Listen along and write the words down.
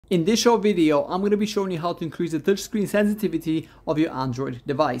In this short video, I'm going to be showing you how to increase the touchscreen sensitivity of your Android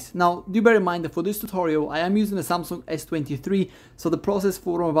device. Now, do bear in mind that for this tutorial, I am using the Samsung S23, so the process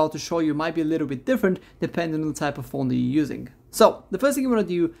for what I'm about to show you might be a little bit different depending on the type of phone that you're using. So, the first thing you want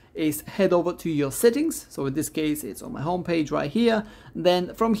to do is head over to your settings. So in this case, it's on my home page right here.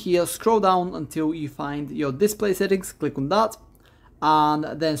 Then from here, scroll down until you find your display settings, click on that,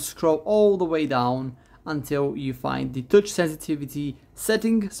 and then scroll all the way down until you find the touch sensitivity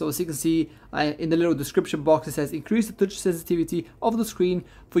setting. So as you can see in the little description box, it says increase the touch sensitivity of the screen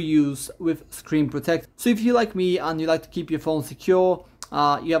for use with Screen Protect. So if you like me and you like to keep your phone secure,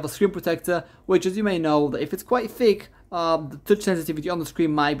 you have a screen protector, which, as you may know, that if it's quite thick, the touch sensitivity on the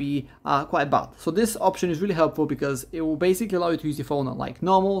screen might be quite bad. So this option is really helpful because it will basically allow you to use your phone like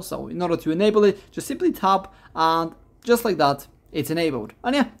normal. So in order to enable it, just simply tap, and just like that, it's enabled.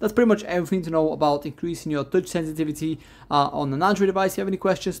 And yeah, that's pretty much everything to know about increasing your touch sensitivity on an Android device. If you have any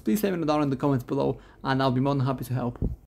questions, please let me know down in the comments below, and I'll be more than happy to help.